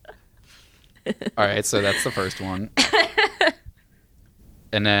 All right, so that's the first one.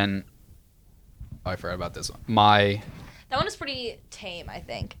 And then I forgot about this one. That one is pretty tame, I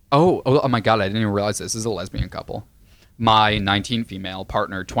think. Oh my god, I didn't even realize this is a lesbian couple. My 19 female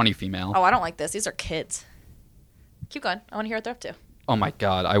partner, 20 female. Oh, I don't like this. These are kids. Keep going. I want to hear what they're up to. Oh my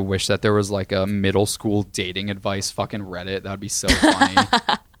god, I wish that there was like a middle school dating advice fucking Reddit. That would be so funny.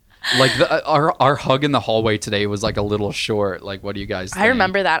 Like our hug in the hallway today was like a little short. Like, what do you guys think? I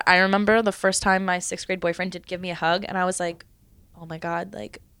remember that. I remember the first time my 6th grade boyfriend did give me a hug, and I was like, oh my God,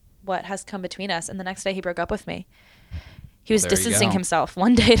 like, what has come between us? And the next day he broke up with me. He was distancing himself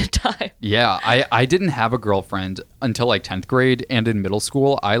one day at a time. Yeah, I didn't have a girlfriend until like 10th grade, and in middle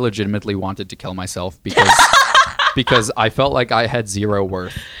school, I legitimately wanted to kill myself because I felt like I had zero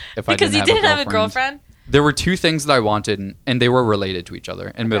worth if I didn't have a girlfriend. Because you didn't have a girlfriend? There were 2 things that I wanted, and they were related to each other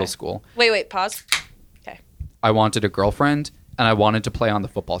in middle school. Wait, pause. Okay. I wanted a girlfriend, and I wanted to play on the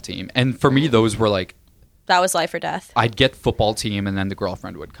football team. And for me, those were like... That was life or death. I'd get football team, and then the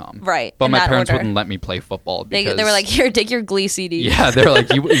girlfriend would come. Right. But my parents wouldn't let me play football because... They were like, here, take your Glee CD. Yeah, they're like,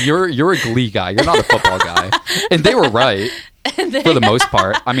 you're a Glee guy. You're not a football guy. And they were right, for the most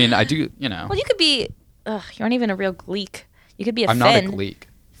part. I mean, I do, you know... Well, you could be... you aren't even a real Gleek. You could be a I'm Finn. not a Gleek.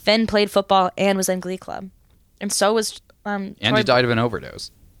 Finn played football and was in Glee Club. And so was... and he died of an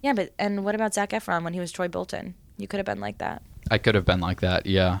overdose. Yeah, and what about Zac Efron when he was Troy Bolton? You could have been like that. I could have been like that,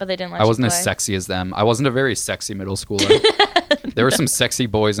 yeah. But they didn't let I wasn't you play. as sexy as them. I wasn't a very sexy middle schooler. There were some sexy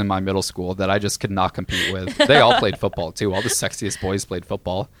boys in my middle school that I just could not compete with. They all played football, too. All the sexiest boys played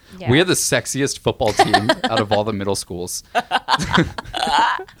football. Yeah. We had the sexiest football team out of all the middle schools. I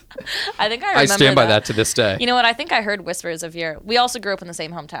think I remember I stand by that to this day. You know what? I think I heard whispers of we also grew up in the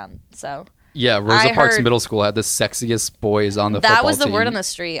same hometown, so... Yeah, Rosa Parks Middle School had the sexiest boys on the football team. That was the word on the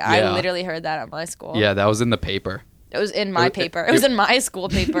street. Yeah. I literally heard that at my school. Yeah, that was in the paper. It was in my paper. It was in my school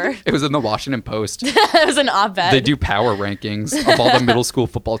paper. It was in the Washington Post. It was an op-ed. They do power rankings of all the middle school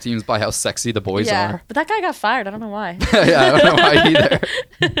football teams by how sexy the boys are. But that guy got fired. I don't know why. Yeah, I don't know why either.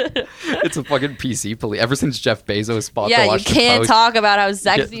 It's a fucking PC police. Ever since Jeff Bezos bought the Washington Post. Yeah, you can't talk about how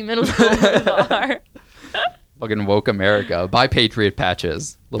sexy middle schoolers are. Fucking woke America. Buy Patriot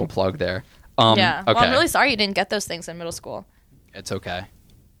patches. Little plug there. Yeah. Okay. Well, I'm really sorry you didn't get those things in middle school. It's okay.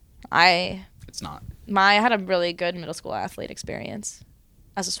 It's not. I had a really good middle school athlete experience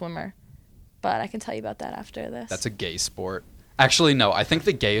as a swimmer, but I can tell you about that after this. That's a gay sport. Actually, no. I think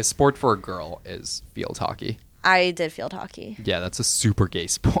the gayest sport for a girl is field hockey. I did field hockey. Yeah, that's a super gay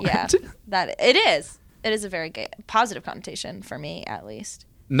sport. Yeah, it is. It is a very gay, positive connotation for me, at least.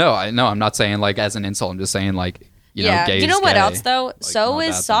 No, I'm not saying like as an insult. I'm just saying like, gay is You know what gay. else though? Like, so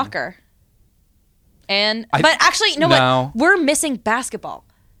is soccer. But actually, you know what? We're missing basketball.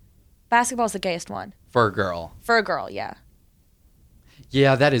 Basketball's the gayest one. For a girl. For a girl, yeah.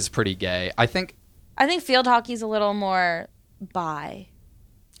 Yeah, that is pretty gay. I think field hockey's a little more bi.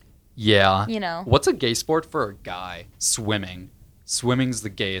 Yeah. You know. What's a gay sport for a guy? Swimming. Swimming's the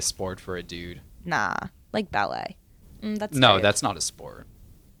gayest sport for a dude. Nah, like ballet. That's not a sport.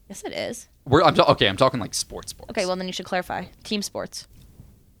 Yes, it is. I'm talking like sports. Okay, well then you should clarify. Team sports.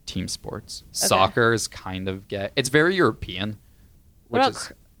 Team sports. Okay. Soccer is kind of gay. It's very European. What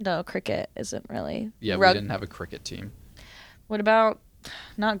about no, cricket isn't really. Yeah, we didn't have a cricket team. What about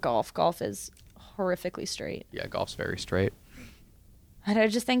not golf? Golf is horrifically straight. Yeah, golf's very straight. I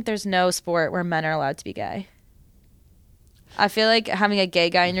just think there's no sport where men are allowed to be gay. I feel like having a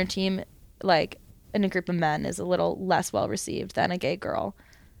gay guy in your team, like in a group of men, is a little less well received than a gay girl.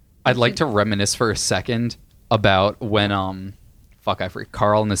 I'd like to reminisce for a second about when I forget,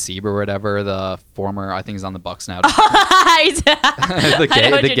 Carl Nassib or whatever, the former, I think he's on the Bucks now. the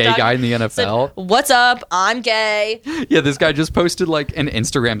gay guy in the NFL. So, what's up? I'm gay. Yeah, this guy just posted like an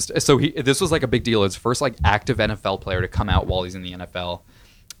Instagram. So this was like a big deal. It's first like active NFL player to come out while he's in the NFL,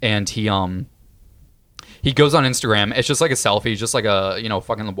 and he goes on Instagram. It's just like a selfie, just like a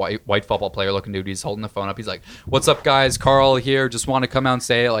fucking white football player looking dude. He's holding the phone up. He's like, "What's up, guys? Carl here. Just want to come out and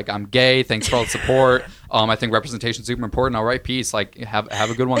say like I'm gay. Thanks for all the support. I think representation's super important. All right, peace. Like have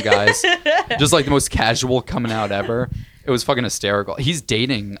a good one, guys." Just like the most casual coming out ever. It was fucking hysterical. He's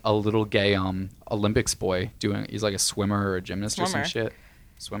dating a little gay Olympics boy. He's like a swimmer or a gymnast or some shit.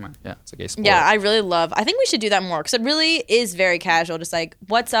 Swimmer. Yeah, it's a gay sport. Yeah, I think we should do that more because it really is very casual. Just like,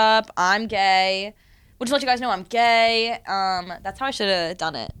 "What's up? I'm gay. We'll just let you guys know I'm gay." That's how I should have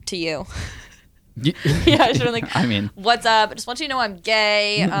done it to you. Yeah, I should have like, I mean, "What's up? I just want you to know I'm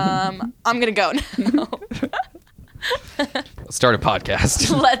gay. I'm gonna go now." Let's start a podcast.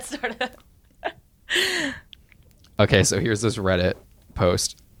 Let's start it. Okay, so here's this Reddit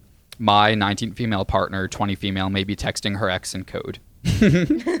post. My 19 female partner, 20 female, may be texting her ex in code.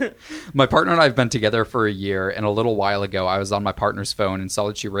 My partner and I have been together for a year, and a little while ago I was on my partner's phone and saw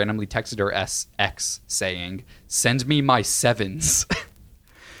that she randomly texted her ex saying, "Send me my sevens."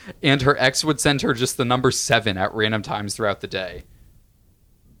 And her ex would send her just the number 7 at random times throughout the day.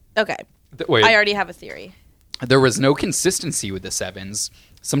 Okay. Wait. I already have a theory. There was no consistency with the sevens,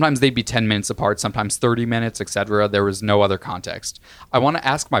 Sometimes they'd be 10 minutes apart, sometimes 30 minutes, etc. There was no other context. I want to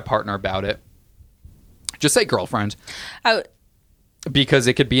ask my partner about it. Just say girlfriend. Because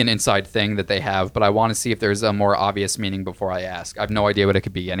it could be an inside thing that they have, but I want to see if there's a more obvious meaning before I ask. I have no idea what it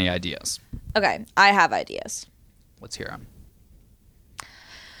could be. Any ideas? Okay, I have ideas. Let's hear them.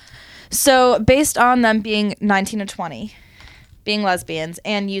 So, based on them being 19 to 20, being lesbians,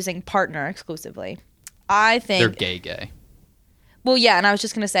 and using partner exclusively, I think... They're gay. Well, yeah, and I was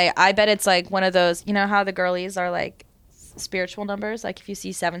just going to say, I bet it's like one of those, you know how the girlies are like spiritual numbers? Like if you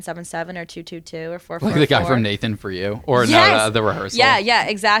see 777 or 222 or 444. Like the guy from Nathan For You? Or yes! no, the rehearsal? Yeah,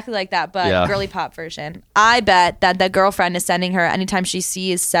 exactly like that, but girly pop version. I bet that the girlfriend is sending her, anytime she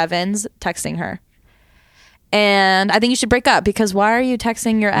sees sevens, texting her. And I think you should break up because why are you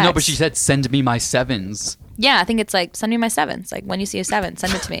texting your ex? No, but she said, send me my sevens. Yeah, I think it's like, send me my sevens. Like when you see a seven,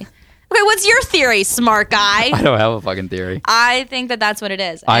 send it to me. Okay, what's your theory, smart guy? I don't have a fucking theory. I think that that's what it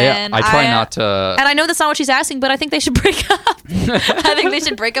is. I try not to... And I know that's not what she's asking, but I think they should break up. I think they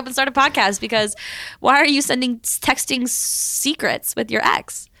should break up and start a podcast because why are you texting secrets with your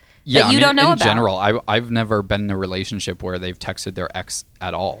ex that you don't know about? In general, I've never been in a relationship where they've texted their ex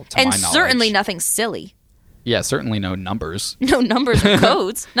at all, to my knowledge. And certainly nothing silly. Yeah, certainly no numbers. No numbers or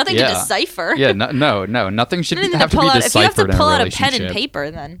codes. Nothing to decipher. Yeah, no. Nothing should have to be deciphered. If you have to pull out a pen and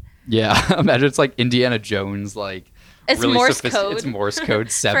paper, then... Yeah, imagine it's like Indiana Jones, like... It's really Morse code. It's Morse code,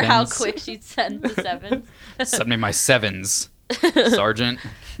 sevens. For how quick she'd send the sevens. Send me my sevens, Sergeant.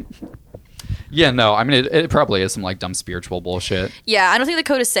 Yeah, no, I mean, it probably is some like dumb spiritual bullshit. Yeah, I don't think the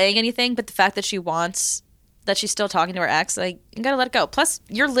code is saying anything, but the fact that that she's still talking to her ex, like, you gotta let it go. Plus,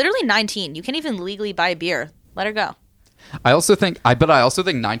 you're literally 19. You can't even legally buy a beer. Let her go. I also think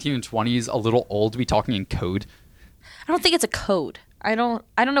 19 and 20 is a little old to be talking in code. I don't think it's a code. I don't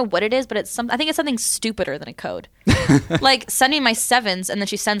know what it is, but I think it's something stupider than a code. Like sending my sevens and then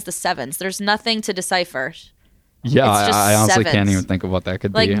she sends the sevens. There's nothing to decipher. Yeah, I honestly can't even think of what that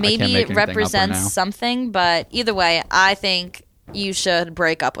could be. Like maybe it represents something, but either way, I think you should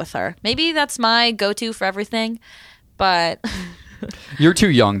break up with her. Maybe that's my go-to for everything, but you're too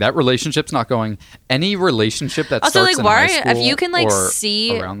young. That relationship's not going. Any relationship that also, starts like, in high school, if you can like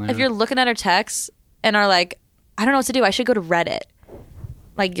see if you're looking at her texts and are like, I don't know what to do. I should go to Reddit.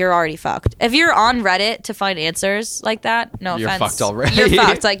 Like, you're already fucked. If you're on Reddit to find answers like that, no offense. You're fucked already. You're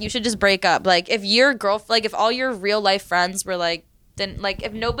fucked. Like, you should just break up. Like, if your if all your real life friends were like,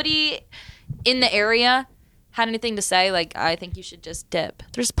 if nobody in the area had anything to say, like, I think you should just dip.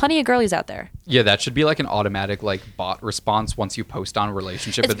 There's plenty of girlies out there. Yeah, that should be like an automatic like bot response once you post on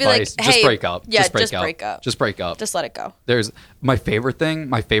relationship it's advice. Like, hey, just break up. Yeah, just break up. Just break up. Just let it go. There's one of my favorite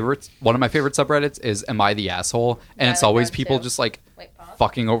subreddits is Am I the Asshole? And it's always people just like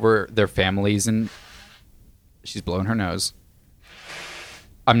fucking over their families, and she's blowing her nose.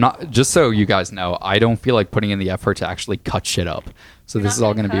 I'm not, just so you guys know, I don't feel like putting in the effort to actually cut shit up. So this is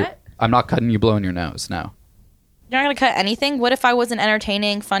all going to be, I'm not cutting you blowing your nose, no. You're not going to cut anything? What if I wasn't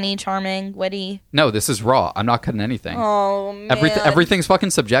entertaining, funny, charming, witty? No, this is raw. I'm not cutting anything. Oh, man. Everything's fucking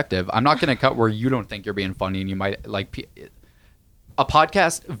subjective. I'm not going to cut where you don't think you're being funny and you might, like, a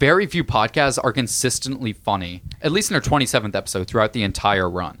podcast, very few podcasts are consistently funny, at least in their 27th episode throughout the entire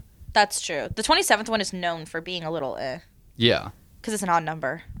run. That's true. The 27th one is known for being a little Yeah. Because it's an odd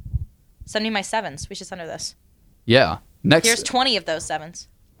number. Send me my sevens. We should send her this. Yeah. Here's 20 of those sevens.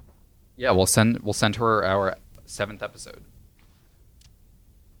 Yeah, we'll send her our 7th episode.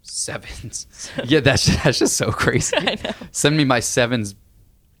 Sevens. Yeah, that's just so crazy. I know. Send me my sevens,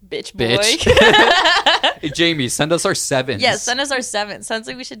 bitch boy. Hey, Jamie, send us our sevens. Yeah, send us our sevens. Sounds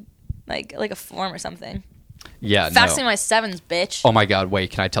like we should like a form or something. Yeah, Fax me my sevens, bitch. Oh my god,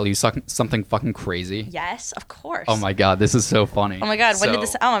 wait, can I tell you something fucking crazy? Yes, of course. Oh my god, this is so funny. Oh my god, when did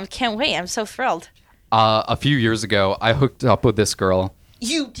this... Oh, I can't wait. I'm so thrilled. A few years ago, I hooked up with this girl.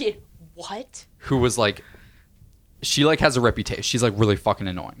 You did what? Who was like... She like has a reputation. She's like really fucking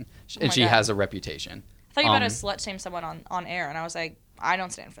annoying. And she has a reputation. I thought you were about to slut shame someone on air, and I was like, I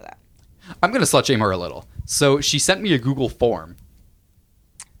don't stand for that. I'm going to slut shame her a little. So she sent me a Google form.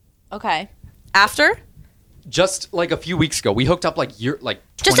 Okay. After? Just like a few weeks ago. We hooked up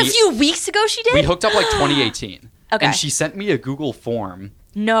just a few weeks ago she did? We hooked up like 2018. Okay. And she sent me a Google form.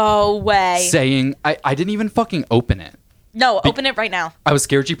 No way. Saying, I didn't even fucking open it. No, open it right now. I was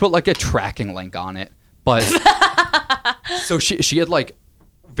scared she put like a tracking link on it. But so she had like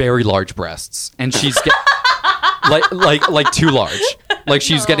very large breasts, and she's like too large. Like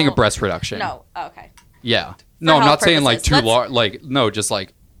she's getting a breast reduction. No, okay. Yeah. No, I'm not saying like too large. Like no, just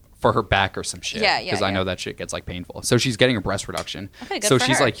like for her back or some shit. Yeah. Because I know that shit gets like painful. So she's getting a breast reduction. Okay, good so for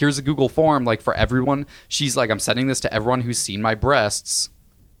she's her. like, here's a Google form like for everyone. She's like, I'm sending this to everyone who's seen my breasts.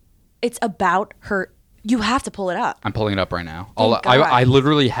 It's about her. You have to pull it up. I'm pulling it up right now. Thank I God.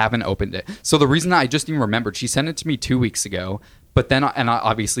 literally haven't opened it. So the reason I just even remembered, she sent it to me 2 weeks ago, but then I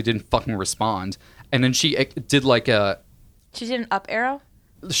obviously didn't fucking respond. And then she did like a... She did an up arrow?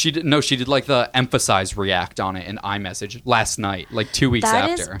 She did like the emphasize react on it in iMessage last night, like 2 weeks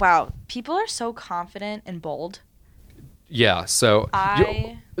after. Wow. People are so confident and bold. Yeah, so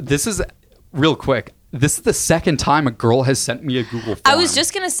this is real quick. This is the second time a girl has sent me a Google form. I was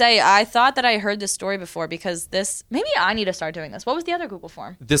just going to say, I thought that I heard this story before because maybe I need to start doing this. What was the other Google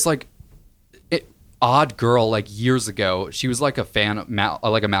form? This odd girl like years ago. She was like a fan of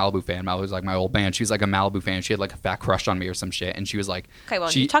like a Malibu fan. Malibu was like my old band. She was like a Malibu fan. She had like a fat crush on me or some shit. And she was like, okay,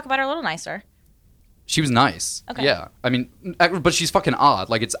 well, you talk about her a little nicer. She was nice. Okay. Yeah. I mean, but she's fucking odd.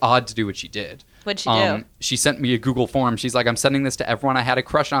 Like, it's odd to do what she did. What'd she do? She sent me a Google form. She's like, I'm sending this to everyone I had a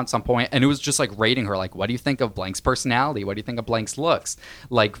crush on at some point. And it was just like rating her. Like, what do you think of Blank's personality? What do you think of Blank's looks?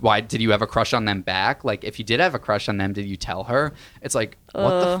 Like, why did you have a crush on them back? Like, if you did have a crush on them, did you tell her? It's like, what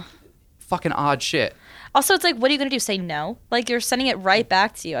the fucking odd shit. Also, it's like, what are you going to do? Say no? Like, you're sending it right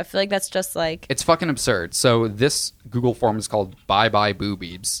back to you. I feel like that's just like... It's fucking absurd. So this Google form is called Bye Bye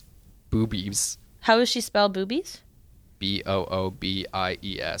Boobies. Boobies. How does she spell boobies? Boobies. I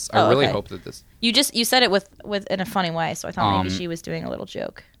really hope that this... You said it with in a funny way, so I thought maybe she was doing a little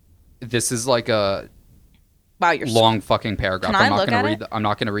joke. This is like a you're long fucking paragraph. Can I look at it? I'm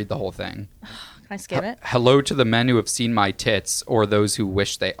not going to read the whole thing. Can I skip it? Hello to the men who have seen my tits or those who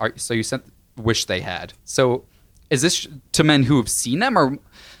wish they are. So you sent wish they had. So is this to men who have seen them or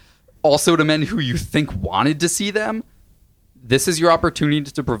also to men who you think wanted to see them? This is your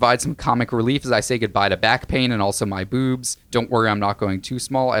opportunity to provide some comic relief as I say goodbye to back pain and also my boobs. Don't worry, I'm not going too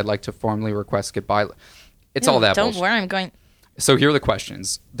small. I'd like to formally request goodbye. It's all that bullshit. Don't worry, I'm going... So here are the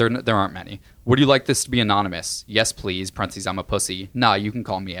questions. There aren't many. Would you like this to be anonymous? Yes, please. Parentheses, I'm a pussy. Nah, you can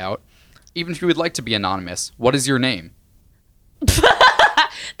call me out. Even if you would like to be anonymous, what is your name? That's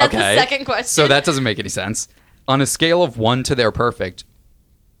the second question. So that doesn't make any sense. On a scale of 1 to they're perfect,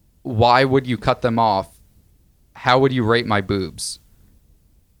 why would you cut them off? How would you rate my boobs?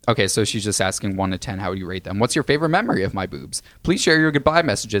 Okay, so she's just asking 1 to 10. How would you rate them? What's your favorite memory of my boobs? Please share your goodbye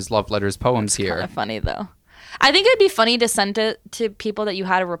messages, love letters, poems here. Kind of funny, though. I think it'd be funny to send it to people that you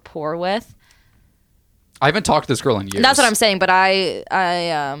had a rapport with. I haven't talked to this girl in years. That's what I'm saying, but it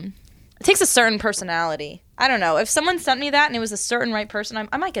takes a certain personality. I don't know. If someone sent me that and it was a certain right person,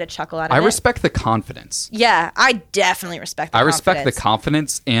 I might get a chuckle out of it. I respect the confidence. Yeah, I definitely respect the confidence. I respect the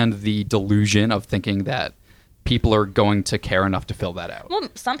confidence and the delusion of thinking that people are going to care enough to fill that out. Well,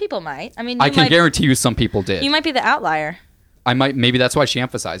 some people might. I mean, I can guarantee you some people did. You might be the outlier. Maybe that's why she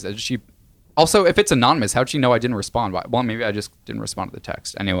emphasized it. Also, if it's anonymous, how'd she know I didn't respond? Well, maybe I just didn't respond to the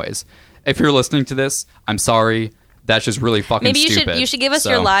text. Anyways, if you're listening to this, I'm sorry. That's just really fucking stupid. Maybe you should give us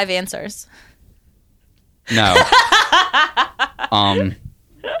your live answers. No.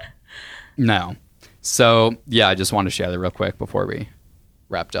 No. So, yeah, I just wanted to share that real quick before we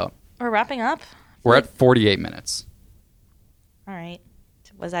wrapped up. We're wrapping up? We're at 48 minutes. All right.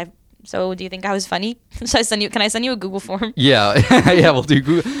 So do you think I was funny? Can I send you a Google form? Yeah. Yeah, we'll do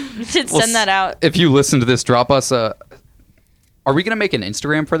Google. You should send that out. If you listen to this, drop us a... Are we going to make an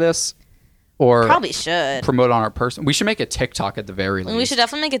Instagram for this? Or probably should. Promote on our person. We should make a TikTok at the very least. We should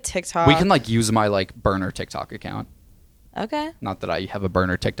definitely make a TikTok. We can use my burner TikTok account. Okay. Not that I have a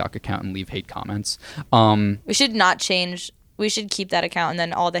burner TikTok account and leave hate comments. We should not change... We should keep that account, and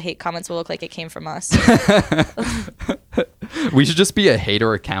then all the hate comments will look like it came from us. We should just be a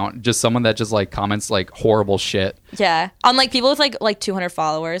hater account, just someone that just comments horrible shit. Yeah, on people with like 200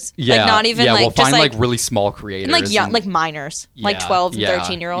 followers. Yeah, not even we'll find really small creators, and young, minors, 12 and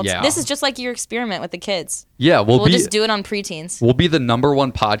 13-year-olds. Yeah. This is just your experiment with the kids. Yeah, we'll just do it on preteens. We'll be the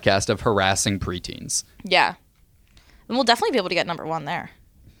 #1 podcast of harassing preteens. Yeah, and we'll definitely be able to get #1 there.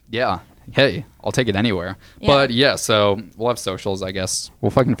 Yeah. Hey, I'll take it anywhere. Yeah. But yeah, so we'll have socials, I guess. We'll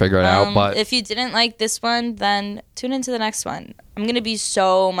fucking figure it out. But if you didn't like this one, then tune into the next one. I'm going to be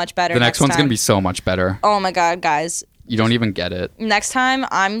so much better. The next one's going to be so much better. Oh my God, guys. You don't even get it. Next time,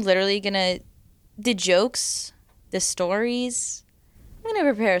 I'm literally going to... The jokes, the stories, I'm going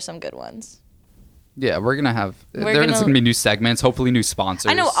to prepare some good ones. Yeah, we're going to have... There's going to be new segments, hopefully new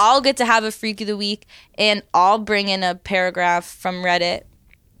sponsors. I know I'll get to have a Freak of the Week, and I'll bring in a paragraph from Reddit.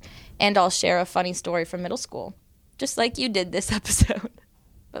 And I'll share a funny story from middle school, just like you did this episode,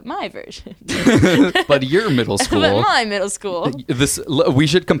 but my version. But your middle school. But my middle school. We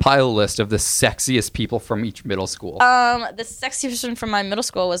should compile a list of the sexiest people from each middle school. The sexiest person from my middle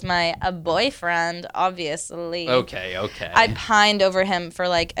school was my boyfriend, obviously. Okay. I pined over him for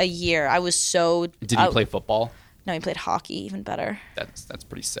a year. I was so... Did he play football? No, he played hockey, even better. That's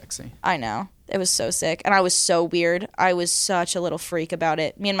pretty sexy. I know. It was so sick. And I was so weird. I was such a little freak about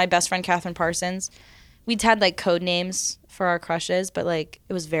it. Me and my best friend, Catherine Parsons, we'd had like code names for our crushes, but like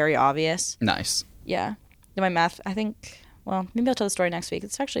it was very obvious. Nice. Yeah. My math, I think, well, maybe I'll tell the story next week.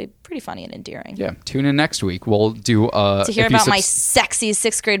 It's actually pretty funny and endearing. Yeah. Tune in next week. We'll do to hear about my sexy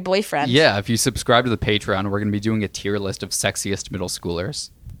 6th grade boyfriend. Yeah. If you subscribe to the Patreon, we're going to be doing a tier list of sexiest middle schoolers.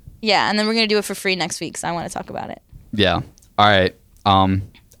 Yeah. And then we're going to do it for free next week because I want to talk about it. Yeah. All right. I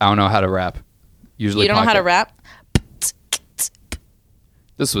don't know how to rap. Usually you don't know how to rap?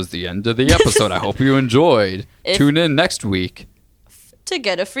 This was the end of the episode. I hope you enjoyed. Tune in next week to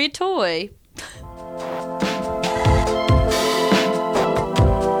get a free toy.